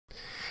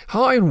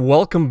Hi and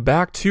welcome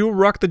back to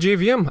Rock the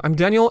JVM. I'm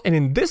Daniel, and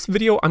in this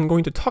video I'm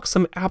going to talk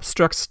some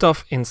abstract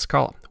stuff in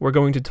Scala. We're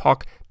going to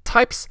talk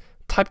types,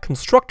 type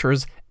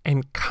constructors,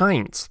 and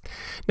kinds.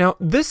 Now,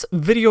 this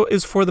video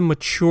is for the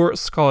mature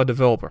Scala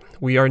developer.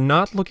 We are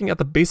not looking at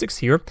the basics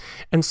here,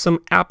 and some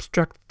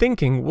abstract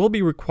thinking will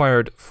be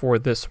required for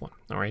this one.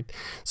 All right.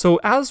 So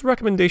as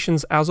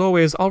recommendations, as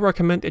always, I'll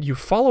recommend that you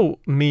follow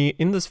me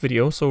in this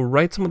video. So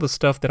write some of the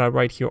stuff that I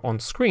write here on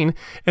screen.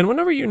 And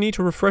whenever you need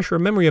to refresh your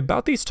memory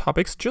about these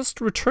topics,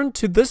 just return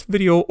to this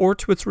video or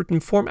to its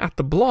written form at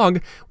the blog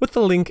with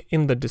the link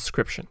in the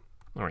description.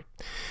 All right.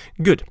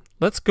 Good.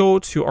 Let's go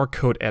to our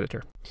code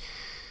editor.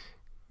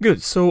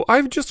 Good, so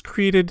I've just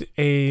created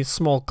a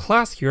small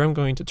class here. I'm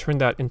going to turn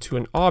that into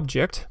an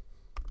object,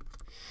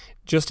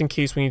 just in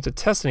case we need to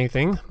test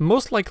anything.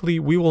 Most likely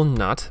we will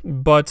not,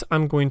 but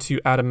I'm going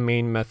to add a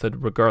main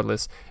method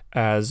regardless,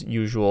 as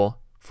usual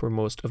for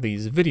most of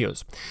these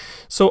videos.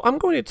 So I'm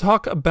going to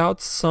talk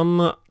about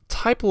some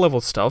type level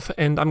stuff,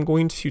 and I'm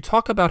going to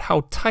talk about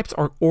how types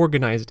are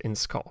organized in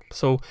Scala.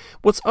 So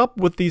what's up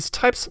with these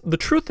types? The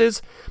truth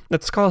is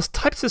that Scala's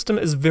type system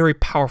is very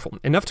powerful,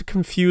 enough to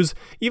confuse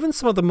even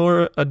some of the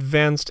more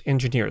advanced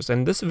engineers,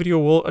 and this video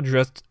will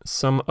address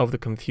some of the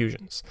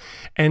confusions.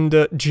 And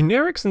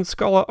generics in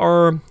Scala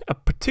are a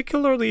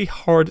particularly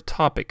hard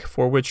topic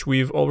for which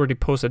we've already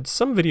posted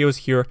some videos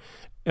here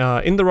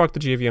in the Rock the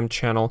JVM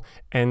channel,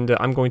 and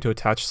I'm going to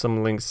attach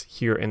some links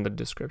here in the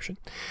description.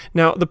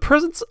 Now, the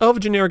presence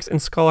of generics in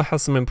Scala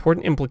has some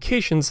important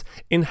implications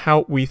in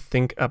how we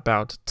think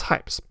about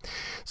types.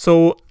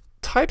 So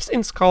types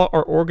in Scala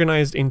are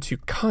organized into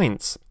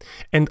kinds,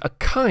 and a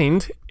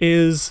kind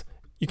is,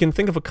 you can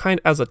think of a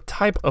kind as a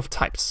type of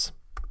types.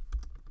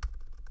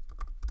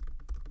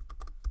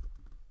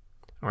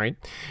 All right.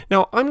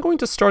 Now, I'm going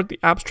to start the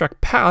abstract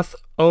path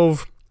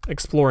of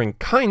exploring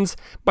kinds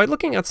by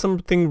looking at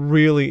something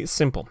really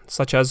simple,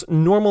 such as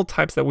normal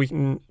types that we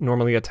can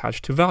normally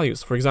attach to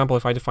values. For example,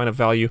 if I define a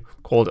value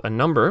called a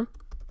number,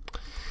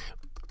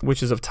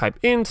 which is of type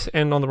int,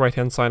 and on the right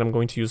hand side I'm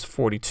going to use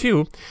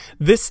 42,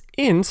 this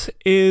int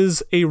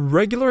is a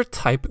regular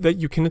type that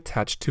you can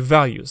attach to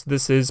values.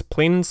 This is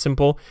plain and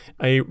simple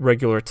a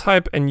regular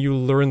type, and you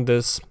learn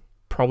this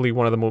probably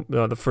one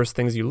of the first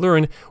things you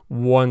learn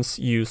once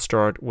you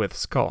start with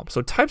Scala.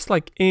 So types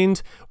like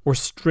int or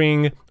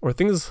string or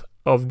things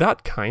of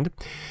that kind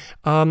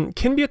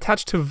can be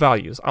attached to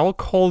values. I'll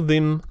call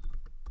them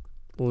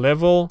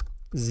level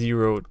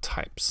 0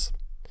 types.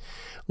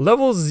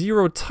 Level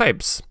 0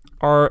 types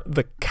are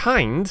the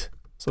kind,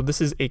 so this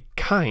is a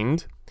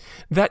kind,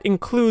 that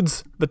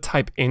includes the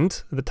type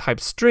int, the type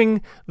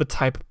string, the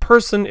type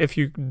person, if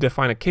you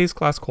define a case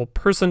class called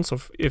person. So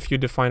if you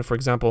define, for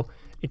example,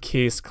 a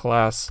case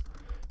class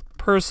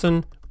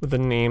person with a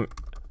name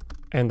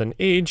and an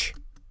age,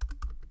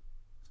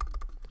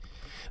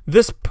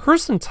 this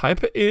person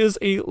type is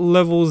a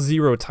level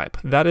 0 type.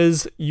 That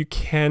is, you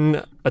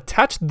can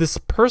attach this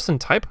person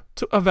type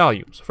to a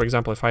value. So for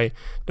example, if I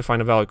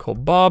define a value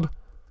called Bob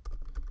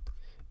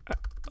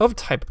of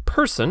type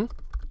person,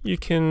 you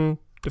can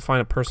define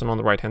a person on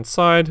the right hand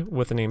side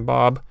with the name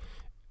Bob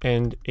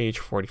and age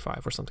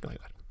 45 or something like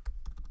that.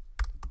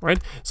 Right?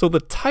 So the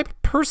type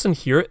person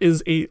here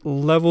is a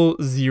level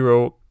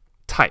 0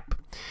 type.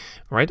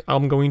 Right?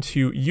 I'm going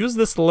to use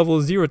this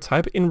level 0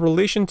 type in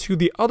relation to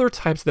the other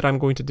types that I'm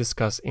going to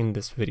discuss in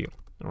this video.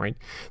 All right?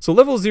 So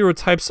level 0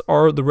 types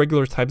are the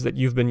regular types that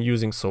you've been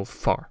using so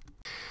far.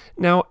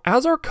 Now,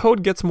 as our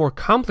code gets more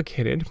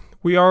complicated,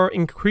 we are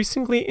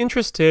increasingly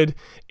interested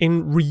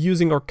in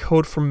reusing our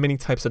code for many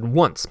types at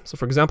once. So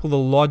for example, the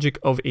logic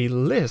of a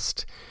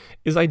list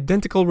is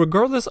identical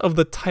regardless of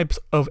the types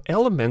of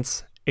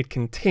elements it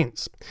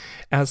contains.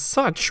 As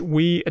such,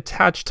 we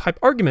attach type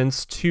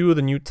arguments to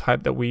the new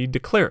type that we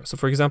declare. So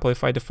for example,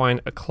 if I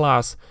define a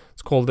class,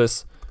 let's call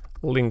this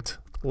linked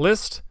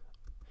list,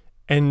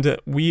 and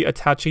we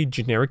attach a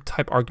generic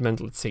type argument,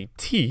 let's say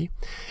t,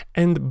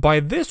 and by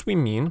this we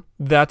mean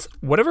that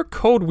whatever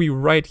code we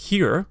write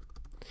here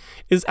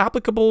is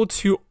applicable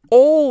to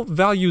all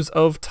values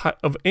of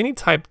any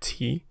type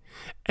t,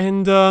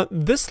 and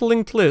this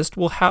linked list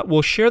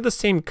will share the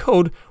same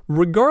code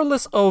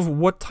regardless of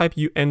what type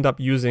you end up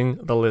using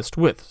the list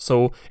with.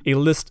 So a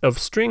list of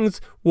strings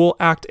will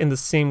act in the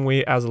same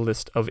way as a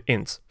list of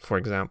ints, for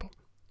example.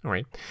 All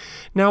right.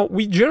 Now,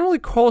 we generally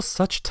call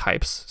such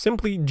types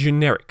simply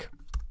generic.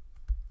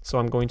 So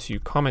I'm going to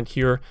comment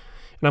here,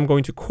 and I'm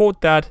going to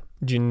quote that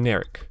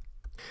generic.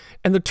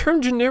 And the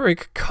term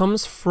generic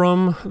comes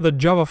from the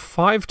Java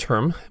 5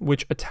 term,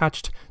 which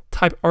attached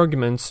type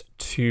arguments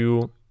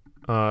to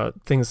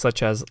things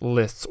such as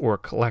lists or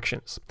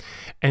collections.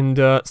 And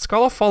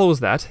Scala follows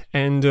that,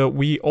 and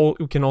we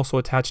can also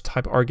attach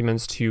type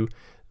arguments to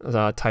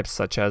types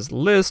such as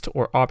list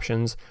or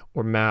options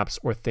or maps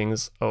or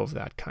things of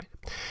that kind.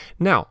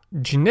 Now,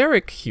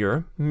 generic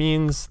here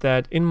means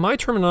that in my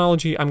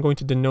terminology, I'm going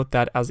to denote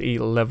that as a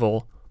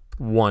level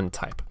 1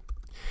 type.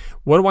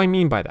 What do I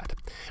mean by that?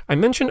 I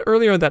mentioned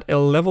earlier that a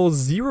level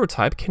 0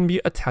 type can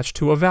be attached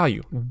to a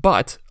value,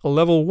 but a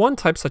level 1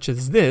 type such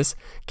as this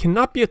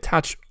cannot be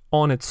attached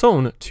on its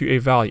own to a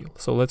value.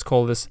 So let's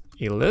call this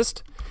a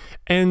list.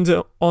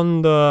 And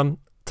on the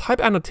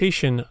type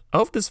annotation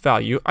of this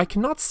value, I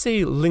cannot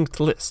say linked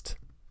list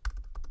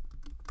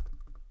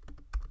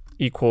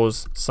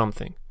equals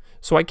something.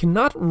 So I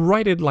cannot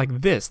write it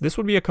like this. This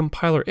would be a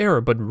compiler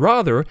error, but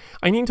rather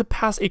I need to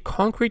pass a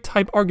concrete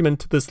type argument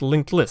to this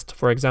linked list.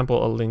 For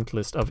example, a linked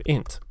list of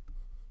int.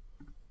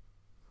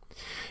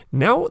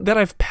 Now that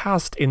I've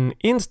passed an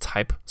int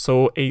type,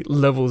 so a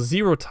level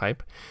 0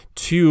 type,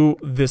 to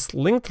this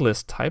linked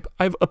list type,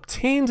 I've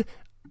obtained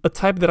a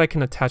type that I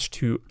can attach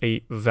to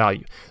a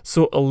value.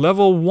 So a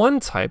level 1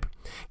 type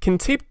can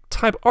take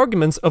type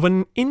arguments of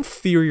an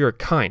inferior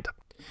kind.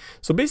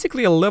 So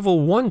basically a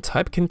level 1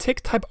 type can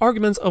take type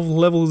arguments of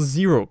level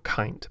 0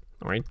 kind.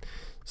 All right.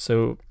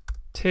 So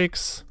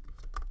takes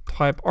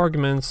type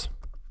arguments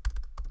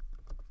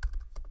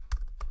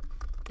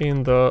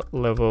in the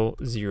level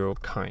 0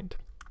 kind.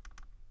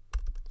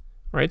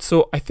 Right,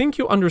 so I think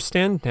you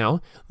understand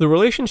now the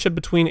relationship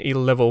between a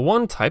level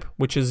 1 type,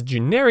 which is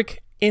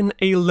generic, and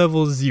a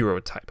level 0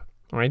 type.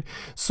 All right,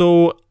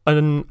 so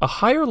a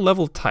higher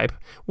level type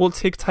will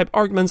take type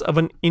arguments of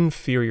an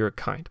inferior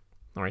kind.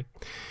 All right,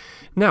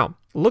 now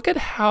look at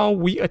how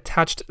we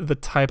attached the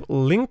type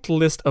linked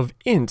list of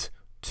int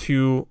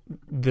to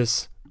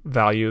this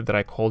value that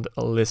I called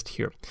a list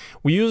here.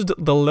 We used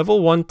the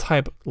level 1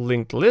 type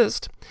linked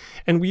list,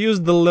 and we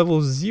used the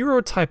level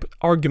 0 type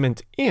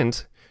argument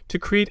int to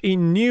create a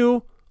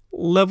new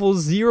level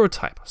 0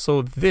 type.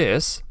 So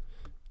this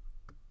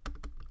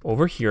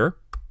over here,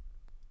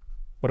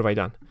 what have I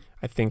done?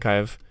 I think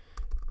I've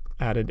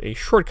added a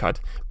shortcut,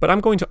 but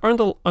I'm going to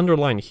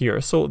underline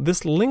here. So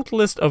this linked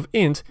list of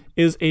int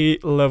is a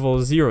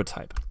level 0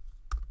 type.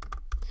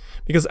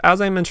 Because as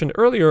I mentioned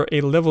earlier,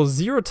 a level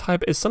 0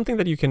 type is something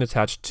that you can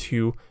attach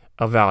to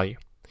a value.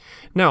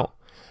 Now,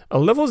 a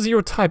level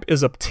 0 type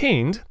is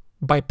obtained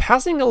by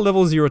passing a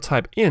level 0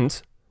 type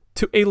int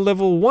to a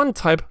level 1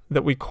 type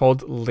that we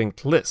called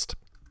linked list.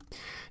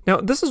 Now,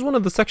 this is one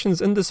of the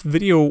sections in this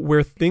video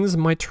where things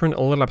might turn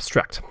a little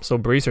abstract, so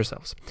brace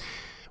yourselves.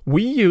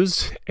 We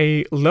used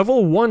a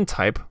level 1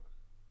 type,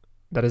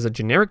 that is a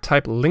generic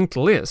type linked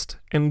list,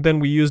 and then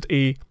we used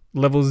a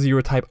level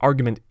 0 type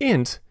argument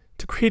int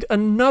to create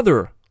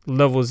another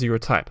level 0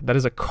 type, that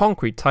is a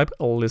concrete type,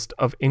 a list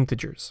of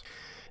integers.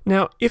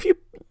 Now, if you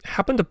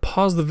happen to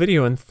pause the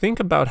video and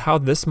think about how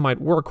this might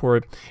work,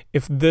 or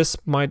if this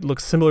might look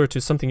similar to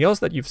something else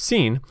that you've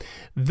seen,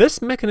 this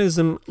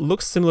mechanism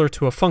looks similar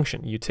to a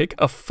function. You take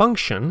a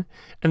function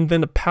and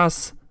then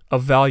pass a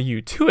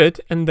value to it,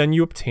 and then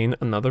you obtain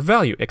another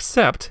value,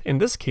 except in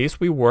this case,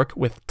 we work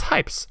with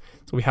types.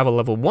 So we have a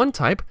level 1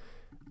 type,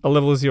 a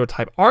level 0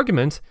 type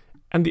argument,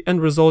 and the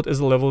end result is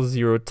a level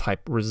 0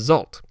 type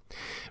result.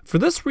 For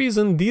this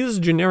reason, these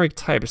generic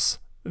types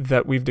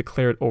that we've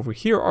declared over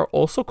here are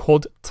also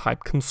called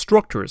type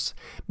constructors,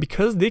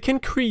 because they can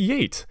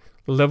create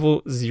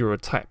level 0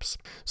 types.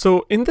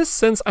 So in this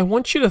sense, I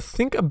want you to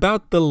think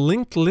about the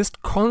linked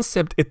list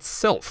concept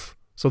itself.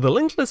 So the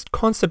linked list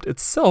concept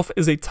itself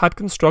is a type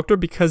constructor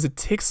because it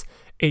takes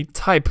a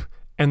type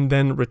and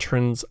then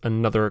returns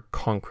another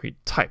concrete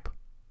type.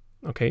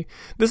 Okay,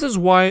 this is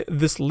why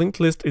this linked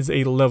list is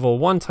a level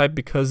 1 type,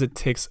 because it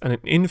takes an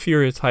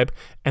inferior type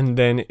and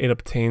then it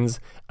obtains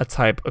a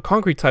type, a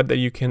concrete type that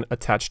you can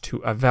attach to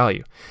a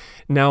value.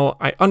 Now,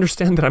 I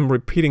understand that I'm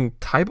repeating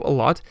type a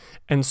lot,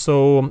 and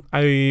so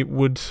I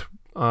would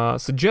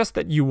suggest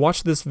that you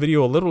watch this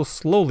video a little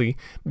slowly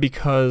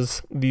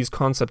because these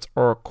concepts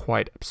are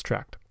quite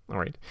abstract. All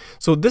right,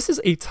 so this is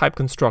a type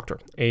constructor,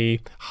 a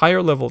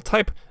higher level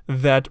type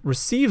that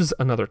receives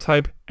another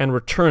type and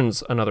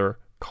returns another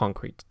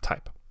concrete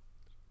type.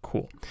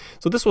 Cool.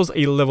 So this was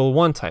a level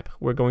 1 type.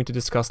 We're going to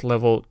discuss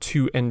level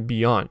 2 and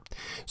beyond.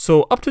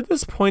 So up to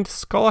this point,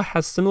 Scala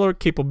has similar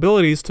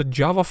capabilities to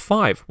Java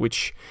 5,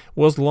 which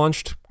was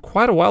launched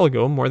quite a while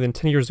ago, more than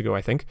 10 years ago,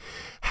 I think.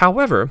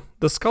 However,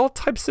 the Scala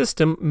type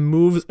system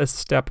moves a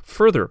step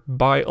further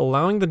by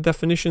allowing the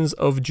definitions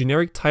of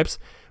generic types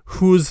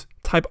whose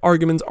type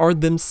arguments are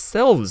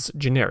themselves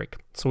generic.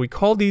 So we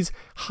call these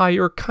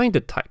higher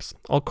kinded types.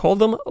 I'll call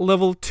them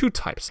level 2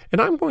 types.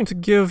 And I'm going to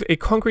give a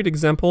concrete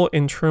example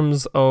in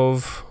terms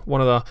of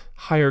one of the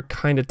higher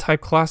kinded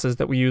type classes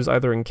that we use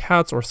either in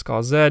CATS or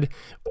Scala Z.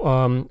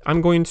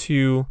 I'm going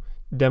to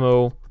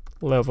demo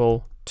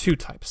level 2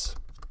 types.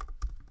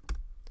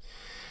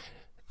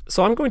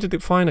 So I'm going to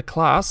define a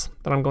class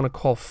that I'm going to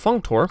call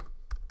functor.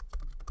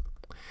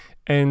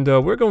 And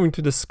we're going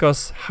to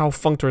discuss how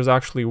functors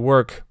actually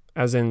work,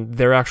 as in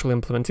their actual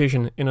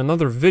implementation, in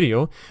another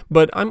video,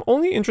 but I'm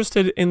only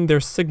interested in their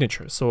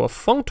signature. So a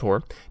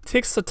functor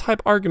takes a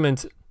type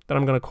argument that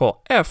I'm going to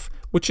call f,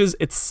 which is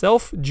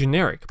itself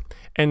generic.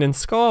 And in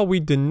Scala, we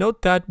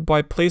denote that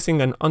by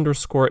placing an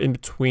underscore in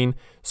between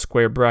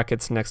square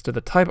brackets next to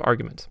the type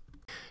argument.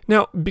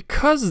 Now,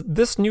 because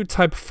this new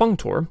type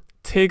functor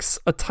takes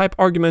a type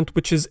argument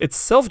which is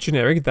itself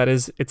generic, that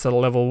is, it's a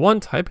level 1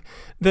 type,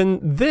 then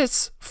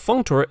this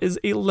functor is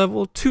a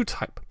level 2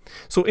 type.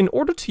 So in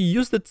order to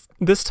use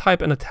this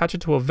type and attach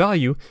it to a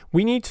value,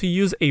 we need to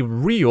use a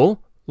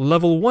real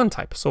level 1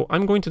 type. So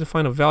I'm going to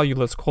define a value,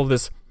 let's call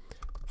this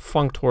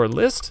functor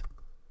list,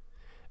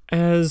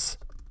 as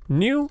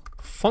new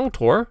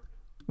functor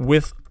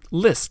with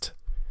list.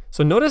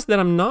 So notice that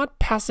I'm not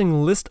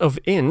passing list of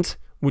int,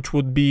 which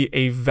would be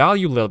a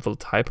value level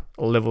type,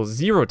 a level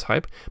 0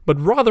 type, but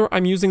rather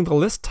I'm using the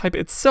list type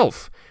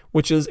itself,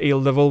 which is a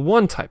level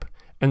 1 type.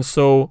 And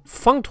so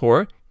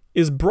functor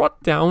is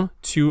brought down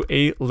to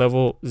a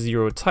level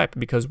 0 type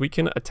because we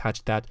can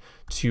attach that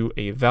to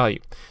a value.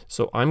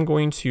 So I'm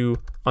going to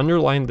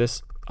underline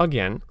this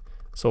again.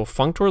 So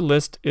functor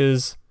list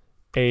is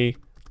a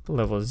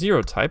level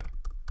 0 type.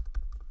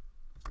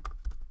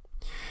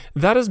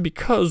 That is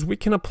because we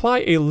can apply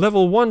a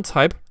level 1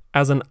 type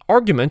as an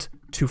argument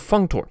to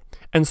functor.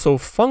 And so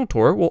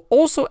functor will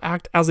also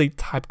act as a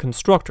type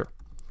constructor.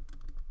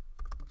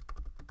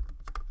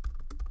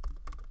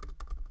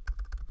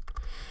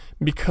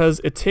 Because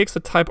it takes a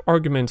type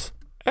argument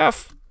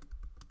f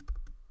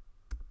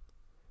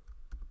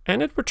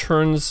and it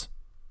returns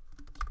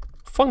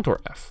functor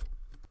f.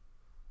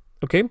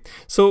 Okay,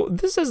 so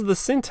this is the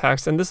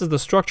syntax and this is the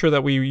structure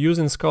that we use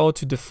in Scala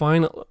to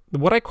define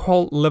what I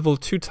call level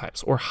 2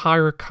 types or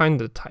higher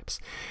kind of types.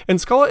 And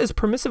Scala is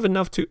permissive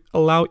enough to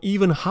allow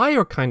even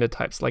higher kind of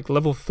types like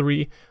level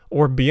 3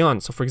 or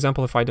beyond. So for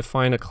example, if I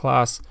define a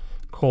class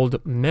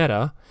called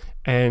meta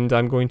and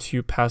I'm going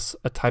to pass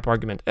a type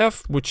argument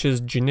f, which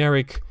is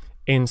generic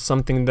in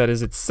something that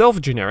is itself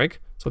generic,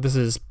 so this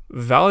is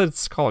valid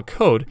Scala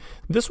code,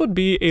 this would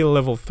be a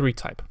level 3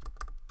 type.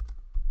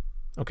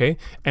 Okay,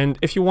 and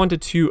if you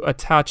wanted to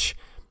attach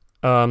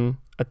a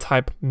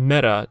type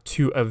meta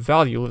to a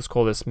value, let's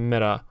call this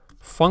meta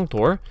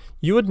functor,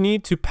 you would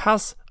need to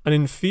pass an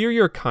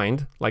inferior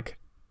kind, like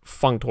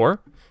functor,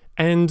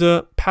 and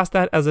pass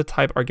that as a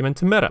type argument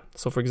to meta.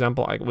 So for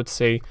example, I would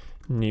say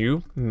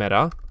new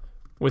meta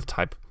with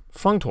type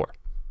functor.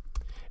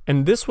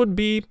 And this would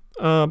be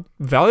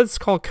valid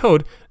Scala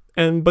code,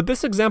 but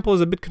this example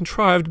is a bit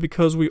contrived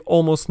because we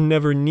almost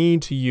never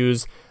need to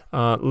use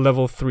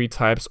level 3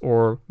 types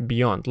or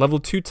beyond. Level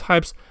 2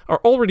 types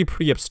are already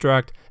pretty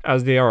abstract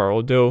as they are,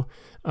 although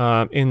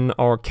in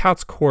our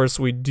CATS course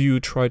we do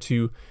try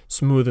to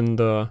smoothen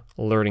the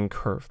learning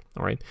curve.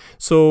 All right,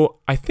 so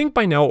I think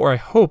by now, or I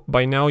hope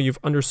by now, you've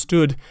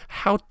understood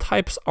how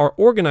types are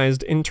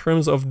organized in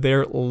terms of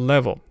their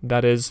level.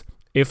 That is,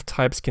 if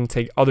types can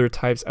take other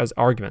types as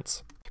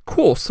arguments.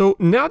 Cool, so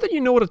now that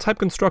you know what a type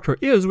constructor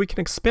is, we can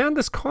expand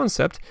this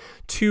concept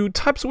to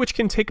types which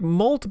can take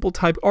multiple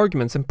type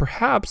arguments and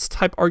perhaps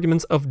type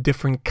arguments of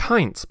different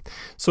kinds.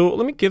 So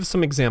let me give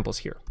some examples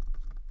here.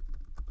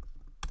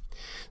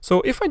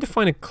 So if I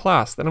define a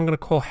class that I'm going to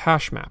call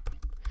hashMap,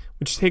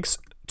 which takes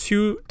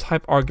 2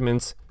 type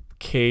arguments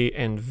k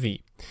and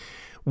v,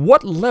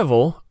 what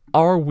level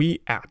are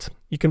we at?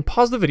 You can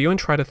pause the video and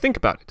try to think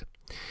about it.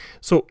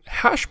 So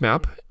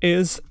hashMap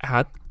is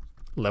at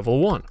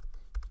level 1.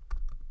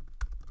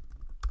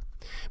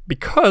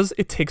 Because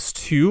it takes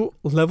 2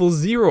 level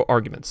 0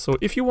 arguments. So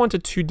if you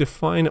wanted to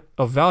define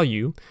a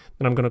value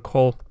that I'm going to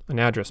call an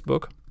address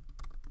book,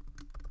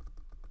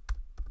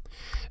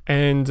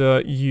 and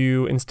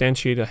you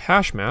instantiate a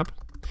hash map,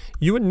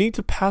 you would need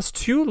to pass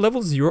 2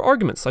 level 0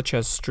 arguments, such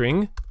as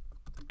string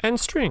and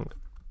string,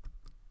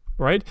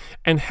 right?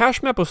 And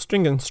hash map of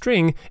string and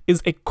string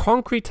is a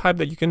concrete type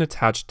that you can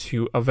attach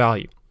to a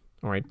value,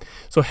 all right?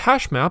 So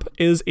hash map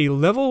is a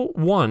level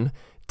 1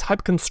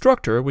 type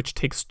constructor which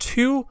takes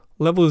 2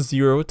 level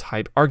 0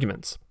 type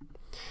arguments.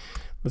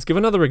 Let's give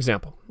another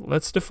example.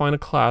 Let's define a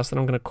class that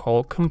I'm going to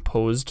call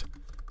composed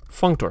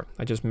functor.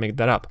 I just made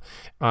that up.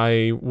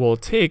 I will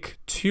take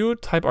 2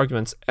 type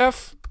arguments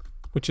f,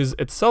 which is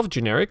itself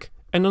generic,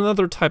 and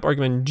another type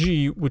argument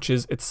g, which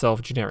is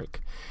itself generic.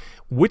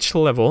 Which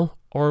level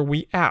are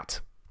we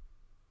at?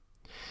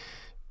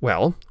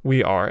 Well,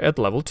 we are at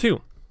level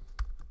 2.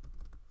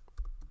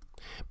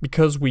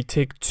 Because we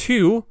take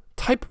 2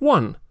 type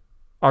 1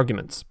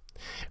 arguments.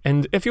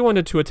 And if you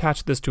wanted to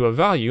attach this to a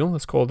value,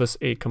 let's call this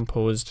a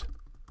composed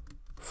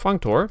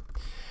functor.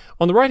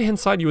 On the right hand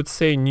side, you would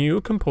say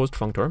new composed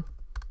functor.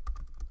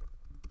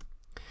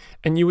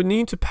 And you would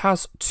need to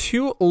pass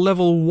 2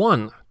 level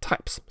 1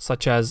 types,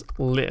 such as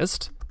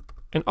list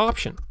and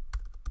option,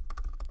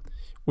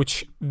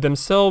 which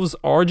themselves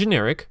are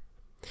generic,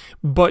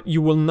 but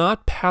you will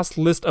not pass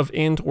list of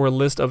int or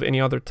list of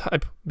any other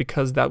type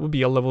because that would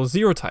be a level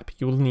 0 type.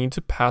 You will need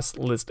to pass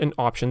list and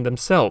option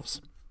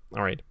themselves.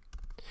 All right.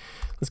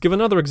 Let's give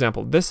another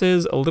example. This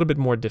is a little bit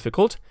more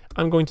difficult.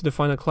 I'm going to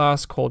define a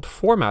class called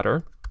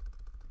formatter,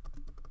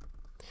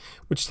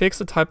 which takes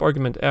a type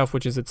argument f,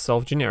 which is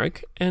itself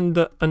generic,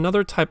 and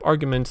another type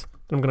argument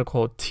that I'm going to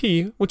call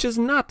t, which is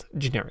not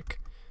generic.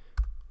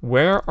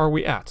 Where are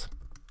we at?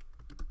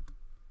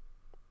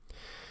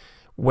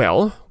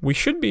 Well, we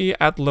should be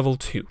at level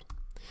 2,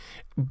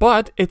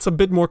 but it's a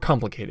bit more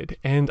complicated,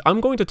 and I'm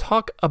going to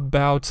talk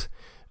about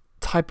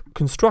type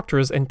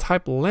constructors and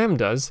type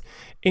lambdas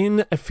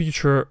in a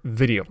future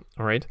video.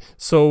 All right,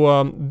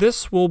 so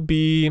this will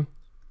be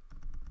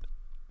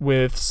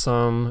with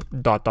some ...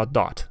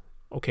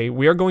 Okay,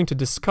 we are going to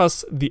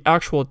discuss the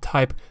actual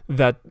type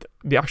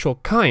the actual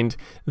kind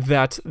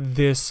that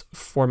this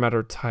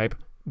formatter type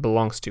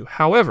belongs to.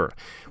 However,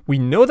 we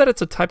know that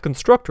it's a type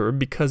constructor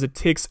because it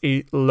takes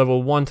a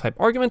level 1 type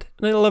argument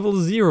and a level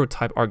 0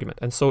 type argument.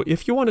 And so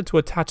if you wanted to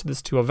attach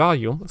this to a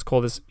value, let's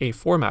call this a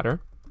formatter,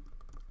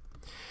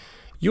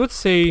 you would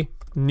say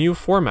new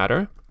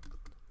formatter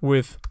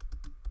with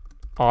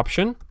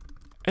option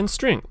and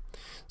string.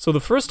 So the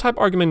first type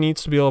argument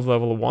needs to be of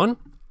level 1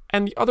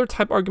 and the other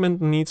type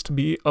argument needs to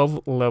be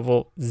of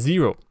level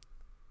 0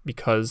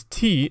 because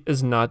T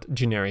is not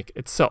generic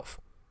itself.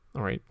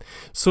 All right,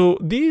 so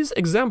these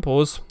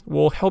examples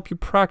will help you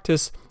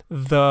practice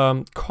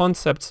the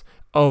concepts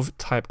of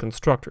type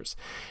constructors.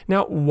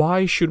 Now,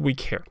 why should we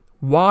care?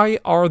 Why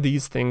are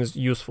these things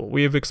useful?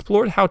 We have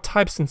explored how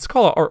types in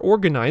Scala are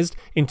organized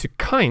into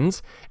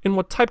kinds and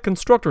what type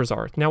constructors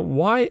are. Now,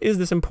 why is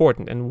this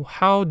important and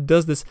how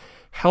does this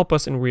help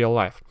us in real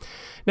life?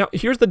 Now,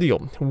 here's the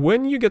deal.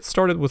 When you get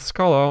started with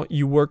Scala,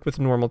 you work with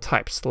normal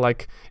types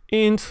like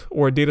int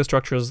or data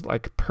structures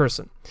like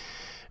person.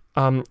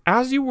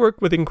 As you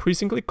work with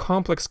increasingly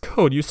complex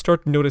code, you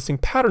start noticing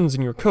patterns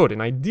in your code, and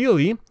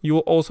ideally, you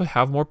will also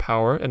have more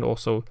power and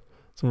also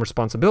some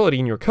responsibility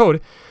in your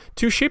code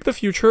to shape the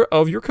future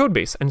of your code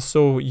base. And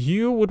so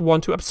you would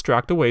want to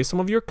abstract away some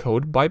of your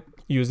code by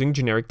using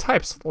generic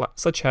types,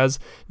 such as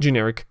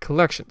generic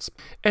collections.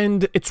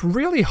 And it's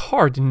really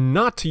hard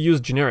not to use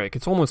generic.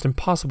 It's almost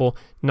impossible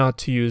not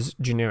to use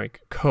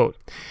generic code.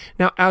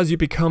 Now, as you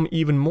become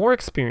even more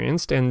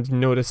experienced and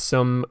notice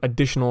some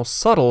additional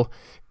subtle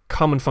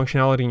common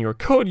functionality in your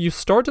code, you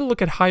start to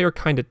look at higher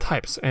kinded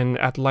types and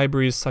at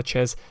libraries such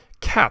as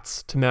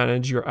cats to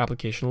manage your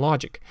application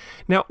logic.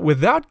 Now,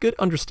 without good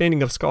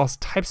understanding of Scala's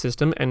type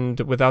system and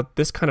without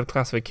this kind of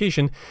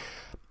classification,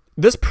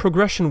 this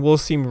progression will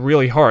seem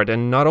really hard,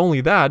 and not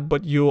only that,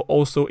 but you'll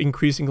also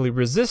increasingly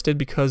resist it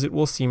because it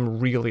will seem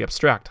really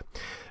abstract.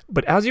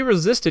 But as you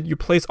resist it, you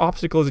place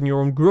obstacles in your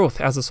own growth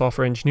as a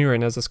software engineer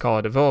and as a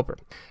Scala developer.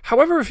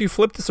 However, if you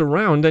flip this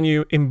around and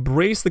you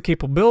embrace the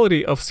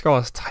capability of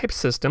Scala's type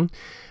system,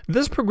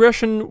 this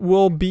progression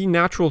will be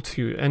natural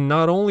to you. And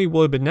not only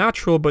will it be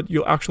natural, but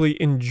you'll actually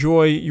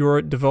enjoy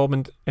your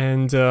development,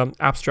 and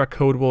abstract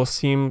code will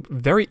seem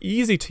very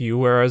easy to you,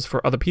 whereas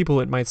for other people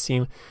it might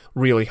seem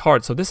really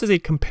hard. So this is a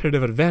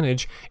competitive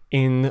advantage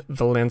in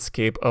the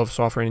landscape of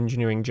software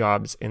engineering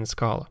jobs in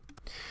Scala.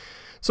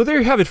 So there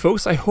you have it,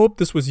 folks. I hope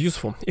this was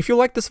useful. If you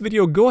liked this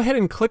video, go ahead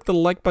and click the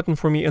like button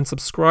for me and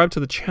subscribe to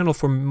the channel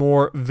for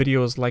more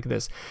videos like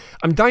this.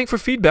 I'm dying for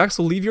feedback,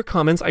 so leave your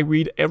comments. I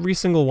read every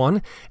single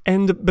one.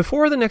 And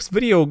before the next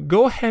video,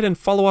 go ahead and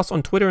follow us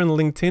on Twitter and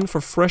LinkedIn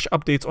for fresh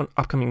updates on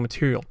upcoming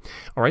material.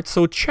 All right,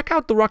 so check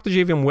out the Rock the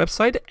JVM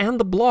website and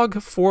the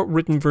blog for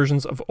written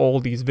versions of all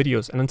these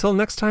videos. And until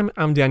next time,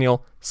 I'm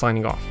Daniel,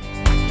 signing off.